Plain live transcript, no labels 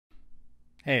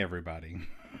Hey everybody.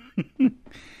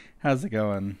 How's it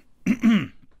going?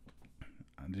 Did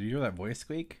you hear that voice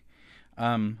squeak?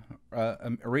 A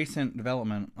recent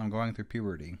development. I'm going through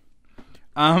puberty.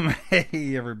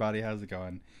 Hey everybody, how's it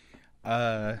going?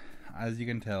 Uh, as you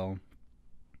can tell,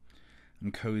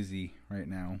 I'm cozy right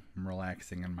now. I'm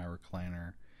relaxing in my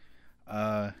recliner.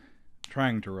 Uh,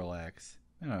 Trying to relax.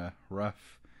 Been a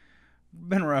rough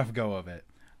go of it.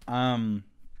 Um,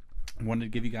 Wanted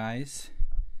to give you guys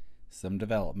some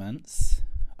developments.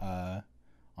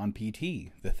 On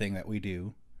PT, the thing that we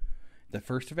do the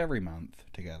first of every month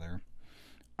together.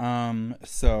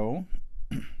 So,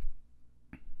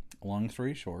 long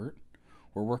story short,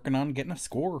 we're working on getting a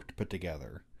score to put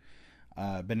together.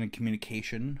 Been in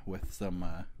communication with some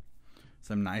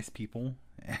nice people.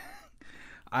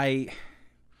 I,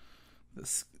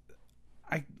 this,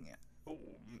 I,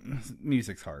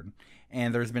 music's hard,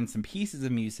 and there's been some pieces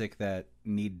of music that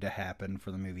need to happen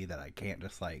for the movie that I can't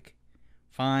just like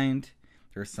find.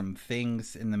 There's some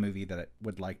things in the movie that I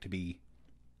would like to be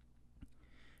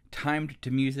timed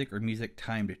to music or music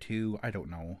timed to. I don't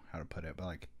know how to put it, but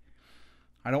like,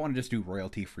 I don't want to just do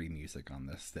royalty free music on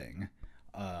this thing.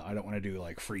 I don't want to do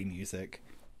like free music.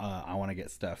 I want to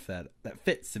get stuff that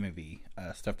fits the movie,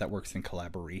 stuff that works in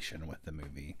collaboration with the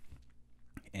movie.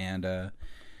 And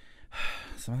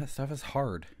some of that stuff is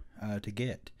hard to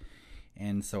get.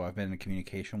 And so I've been in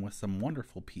communication with some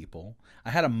wonderful people. I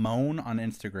had a moan on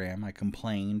Instagram. I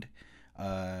complained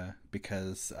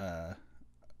because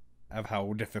of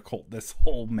how difficult this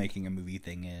whole making a movie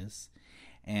thing is.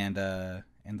 And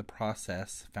in the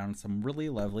process, found some really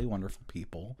lovely, wonderful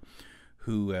people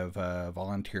who have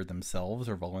volunteered themselves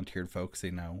or volunteered folks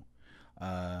they know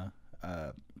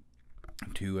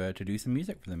to do some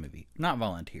music for the movie. Not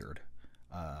volunteered.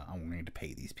 I'm going to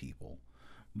pay these people,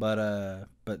 but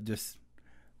just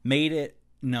made it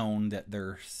known that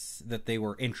they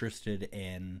were interested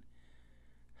in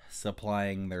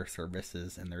supplying their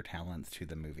services and their talents to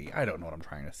the movie. I don't know what I'm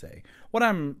trying to say. What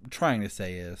I'm trying to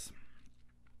say is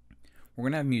we're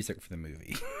going to have music for the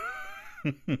movie.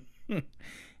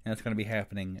 And it's going to be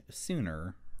happening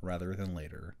sooner rather than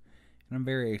later. And I'm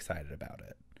very excited about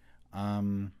it.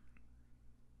 And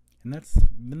that's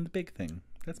been the big thing.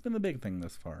 That's been the big thing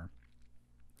thus far.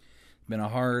 It's been a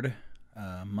hard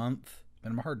month.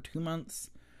 Been a hard 2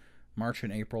 months. March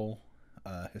and April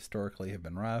historically have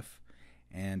been rough,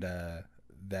 and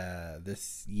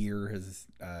this year has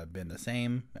been the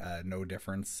same. No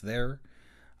difference there,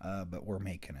 but we're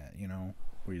making it.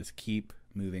 We just keep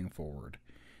moving forward.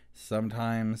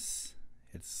 Sometimes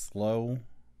it's slow,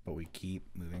 but we keep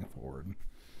moving forward,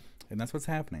 and that's what's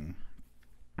happening.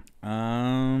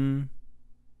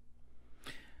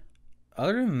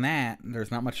 Other than that,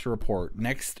 there's not much to report.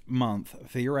 Next month,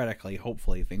 theoretically,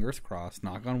 hopefully, fingers crossed,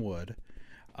 knock on wood,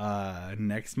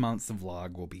 next month's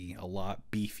vlog will be a lot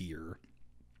beefier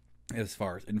as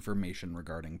far as information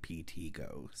regarding PT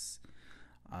goes.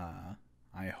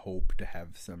 I hope to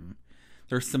have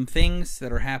there's some things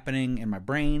that are happening in my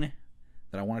brain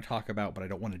that I want to talk about, but I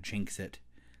don't want to jinx it.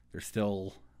 There's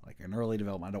still like an early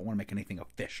development. I don't want to make anything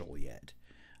official yet.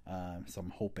 So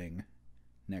I'm hoping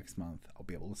next month I'll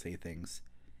be able to say things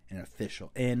in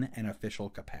an official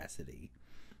capacity.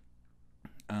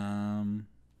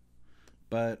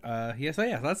 But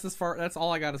yeah, that's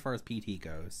all I got as far as PT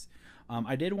goes.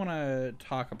 I did want to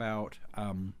talk about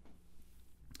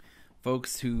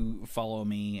folks who follow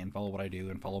me and follow what I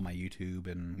do and follow my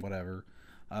YouTube and whatever.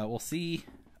 Will see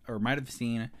or might have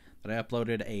seen that I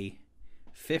uploaded a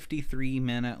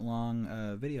 53-minute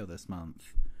long video this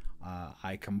month.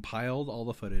 I compiled all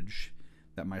the footage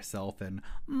that myself and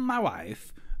my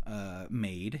wife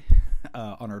made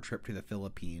on our trip to the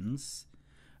Philippines.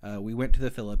 We went to the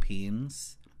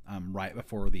Philippines right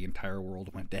before the entire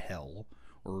world went to hell,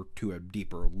 or to a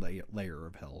deeper layer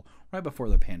of hell, right before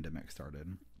the pandemic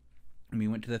started. And we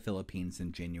went to the Philippines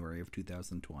in January of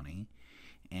 2020,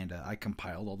 and I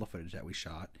compiled all the footage that we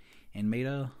shot and made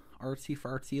a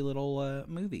artsy-fartsy little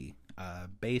movie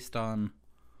based on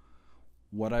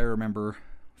what I remember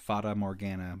Fata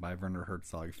Morgana by Werner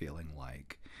Herzog feeling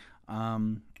like.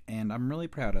 And I'm really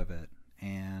proud of it.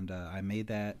 And I made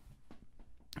that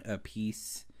a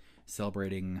piece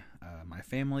celebrating my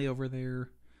family over there,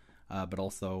 but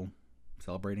also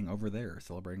celebrating over there,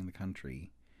 celebrating the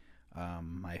country.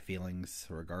 My feelings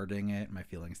regarding it, my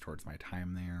feelings towards my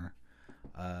time there.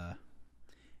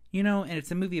 And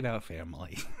it's a movie about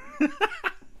family.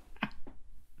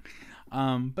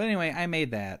 But anyway, I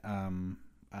made that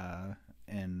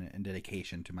in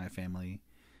dedication to my family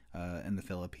in the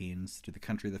Philippines, to the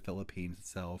country of the Philippines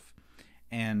itself.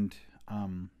 And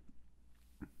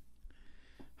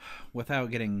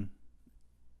without getting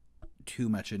too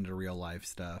much into real life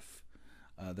stuff,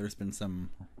 there's been some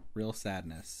real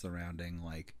sadness surrounding,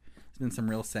 like, there's been some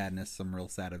real sadness, some real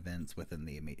sad events within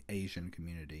the Asian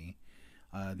community,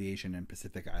 the Asian and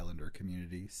Pacific Islander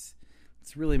communities.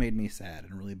 It's really made me sad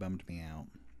and really bummed me out.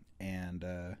 And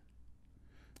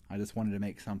I just wanted to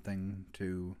make something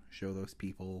to show those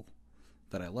people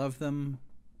that I love them,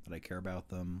 that I care about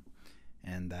them,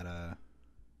 and that, I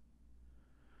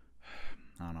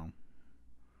don't know,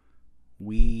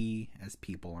 we as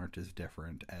people aren't as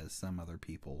different as some other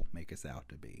people make us out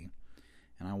to be.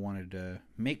 And I wanted to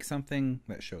make something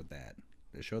that showed that.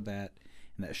 And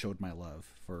that showed my love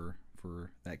for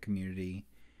that community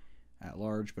at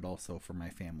large, but also for my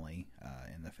family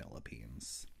in the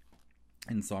Philippines.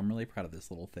 And so I'm really proud of this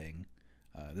little thing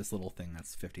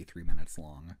that's 53 minutes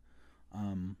long.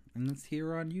 And it's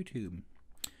here on YouTube.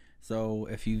 So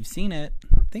if you've seen it,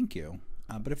 thank you.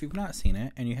 But if you've not seen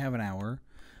it and you have an hour,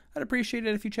 I'd appreciate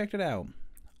it if you checked it out.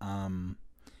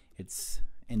 It's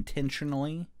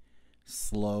intentionally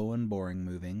slow and boring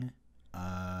moving.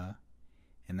 And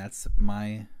that's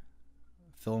my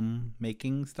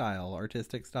filmmaking style,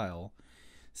 artistic style.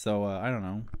 So, I don't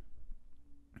know.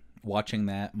 Watching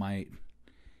that might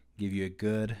give you a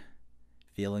good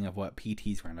feeling of what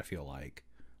PT's going to feel like,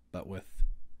 but with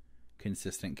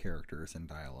consistent characters and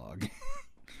dialogue.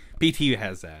 PT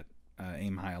has that.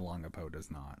 Aim High Olongapo does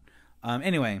not.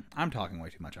 Anyway, I'm talking way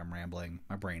too much. I'm rambling.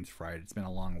 My brain's fried. It's been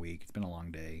a long week. It's been a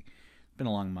long day. It's been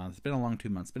a long month. It's been a long 2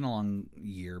 months. It's been a long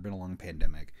year. Been a long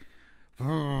pandemic.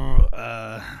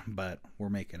 But we're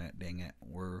making it. Dang it.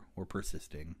 We're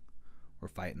persisting. We're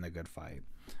fighting the good fight.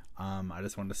 I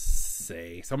just wanted to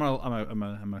say. So I'm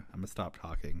gonna stop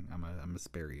talking. I'm gonna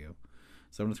spare you.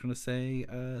 So I'm just gonna say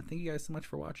thank you guys so much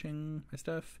for watching my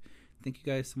stuff. Thank you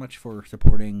guys so much for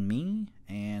supporting me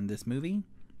and this movie.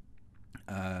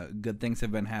 Good things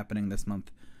have been happening this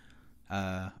month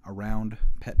around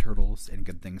pet turtles, and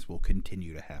good things will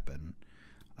continue to happen.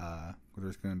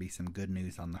 There's going to be some good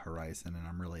news on the horizon, and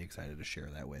I'm really excited to share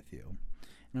that with you.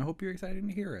 And I hope you're excited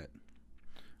to hear it.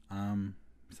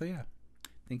 So yeah,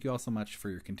 thank you all so much for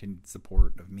your continued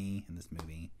support of me and this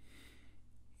movie.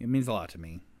 It means a lot to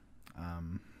me.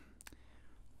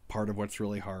 Part of what's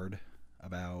really hard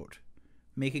about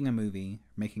making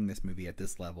this movie at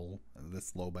this level,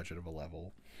 this low budget of a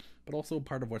level, but also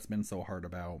part of what's been so hard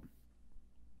about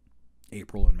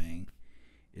April and May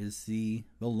is the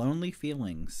lonely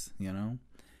feelings,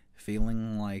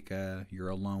 feeling like you're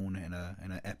alone in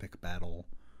an epic battle,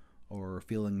 or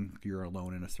feeling you're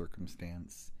alone in a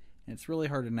circumstance. And it's really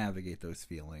hard to navigate those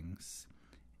feelings.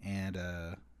 And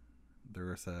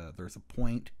there's a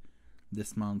point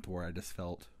this month where I just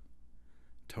felt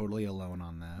totally alone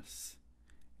on this.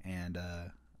 And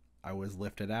I was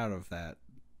lifted out of that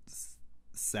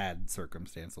sad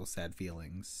circumstance, those sad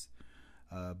feelings,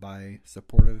 by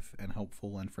supportive and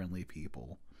helpful and friendly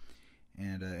people.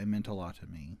 And it meant a lot to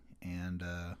me. And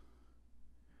I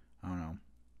don't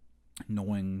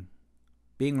know,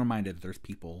 being reminded that there's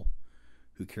people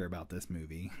who care about this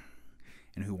movie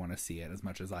and who want to see it as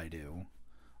much as I do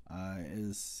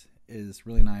is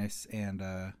really nice. And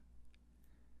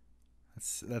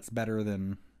that's better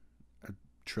than $1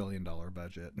 trillion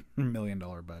budget, $1 million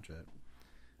budget.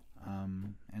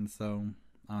 And so,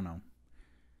 I don't know.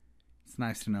 It's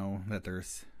nice to know that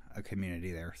there's a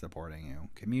community there supporting you.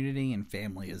 Community and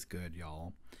family is good,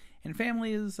 y'all. And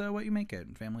family is what you make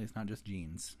it. Family is not just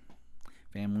genes.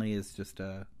 Family is just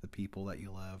the people that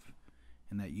you love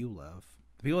and that you love.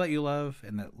 The people that you love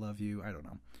and that love you, I don't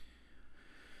know.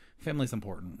 Family's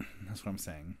important. That's what I'm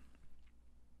saying.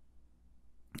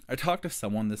 I talked to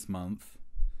someone this month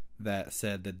that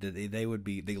said that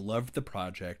they loved the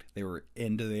project. They were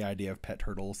into the idea of pet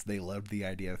turtles. They loved the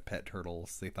idea of pet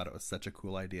turtles. They thought it was such a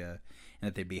cool idea, and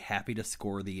that they'd be happy to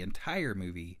score the entire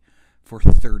movie for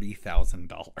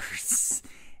 $30,000.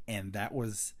 And that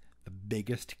was the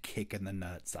biggest kick in the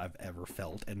nuts I've ever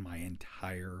felt in my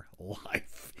entire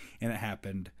life. And it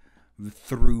happened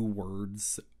through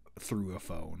words, through a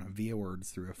phone, via words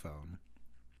through a phone.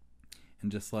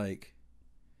 And just like,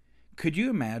 could you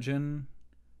imagine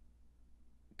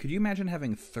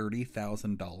having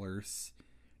 $30,000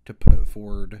 to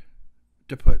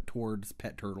put towards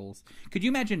pet turtles? Could you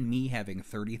imagine me having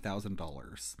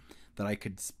 $30,000 that I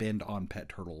could spend on pet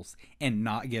turtles and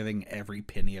not giving every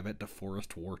penny of it to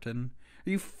Forrest Wharton? Are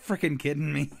you freaking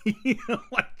kidding me?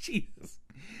 Like, Jesus.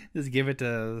 Just give it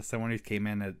to someone who came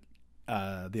in at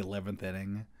the 11th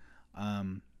inning.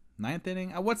 9th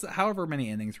inning? However many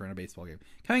innings are in a baseball game.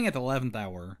 Coming at the 11th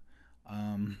hour.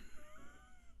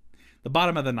 The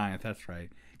bottom of the 9th, that's right.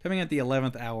 Coming at the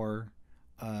 11th hour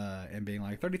and being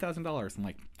like, $30,000. I'm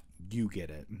like, You get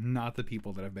it. Not the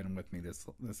people that have been with me this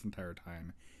entire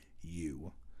time.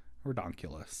 You.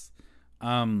 Redonkulous.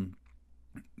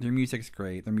 Their music's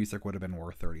great. Their music would have been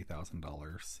worth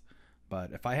 $30,000.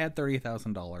 But if I had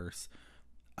 $30,000,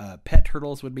 Pet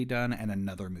Turtles would be done, and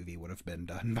another movie would have been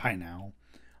done by now.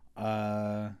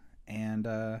 I don't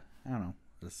know.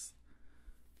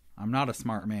 I'm not a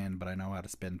smart man, but I know how to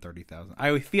spend $30,000.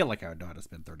 I feel like I would know how to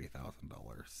spend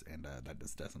 $30,000, and that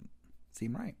just doesn't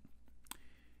seem right.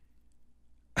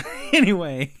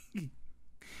 Anyway,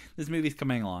 this movie's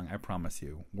coming along. I promise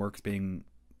you. Work's being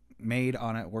made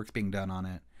on it. Work's being done on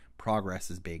it. Progress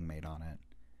is being made on it.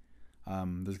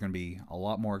 There's going to be a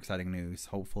lot more exciting news.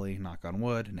 Hopefully, knock on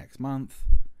wood, next month.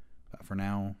 But for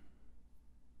now,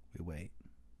 we wait.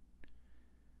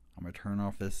 I'm going to turn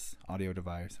off this audio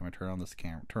device. I'm going to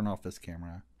turn off this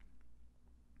camera.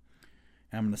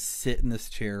 And I'm going to sit in this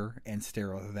chair and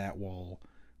stare at that wall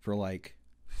for like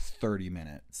 30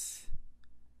 minutes.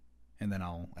 And then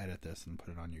I'll edit this and put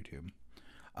it on YouTube.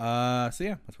 So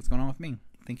yeah, that's what's going on with me.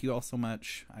 Thank you all so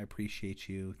much. I appreciate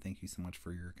you. Thank you so much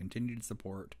for your continued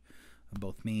support of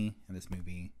both me and this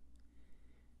movie.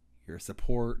 Your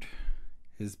support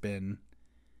has been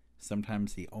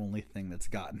sometimes the only thing that's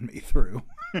gotten me through.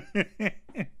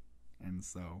 And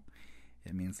so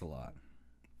it means a lot.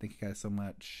 Thank you guys so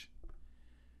much.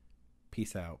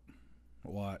 Peace out.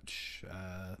 Watch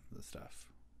the stuff.